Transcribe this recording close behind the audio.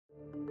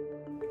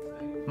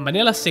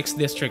Manila 6th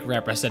District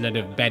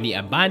Representative Benny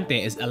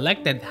Abante is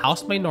elected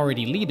House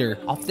Minority Leader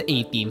of the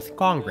 18th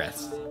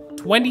Congress.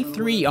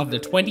 23 of the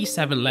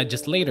 27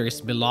 legislators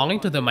belonging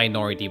to the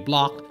minority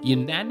bloc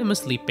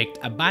unanimously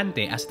picked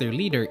Abante as their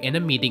leader in a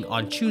meeting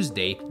on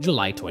Tuesday,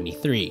 July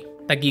 23.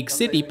 Taguig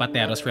City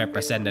Pateros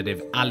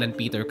Representative Alan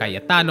Peter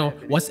Cayetano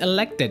was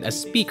elected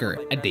as Speaker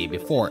a day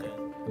before.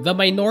 The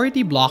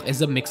minority bloc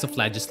is a mix of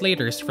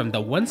legislators from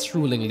the once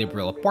ruling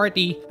Liberal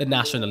Party, the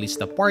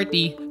Nacionalista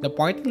Party, the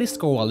Party List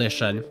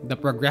Coalition, the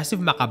Progressive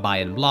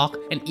Makabayan Bloc,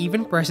 and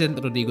even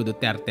President Rodrigo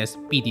Duterte's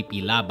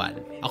PDP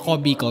Laban.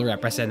 Ako Bicol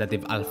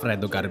Representative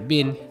Alfredo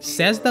Garbin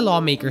says the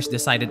lawmakers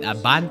decided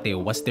Abante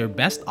was their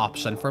best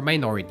option for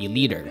minority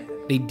leader.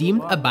 They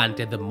deemed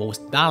Abante the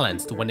most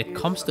balanced when it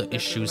comes to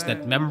issues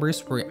that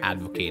members were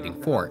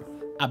advocating for.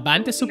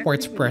 Abante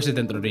supports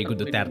President Rodrigo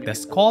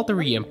Duterte's call to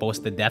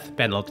reimpose the death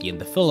penalty in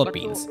the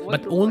Philippines,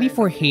 but only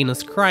for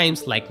heinous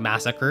crimes like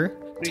massacre,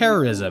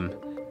 terrorism,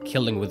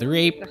 killing with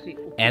rape,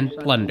 and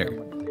plunder.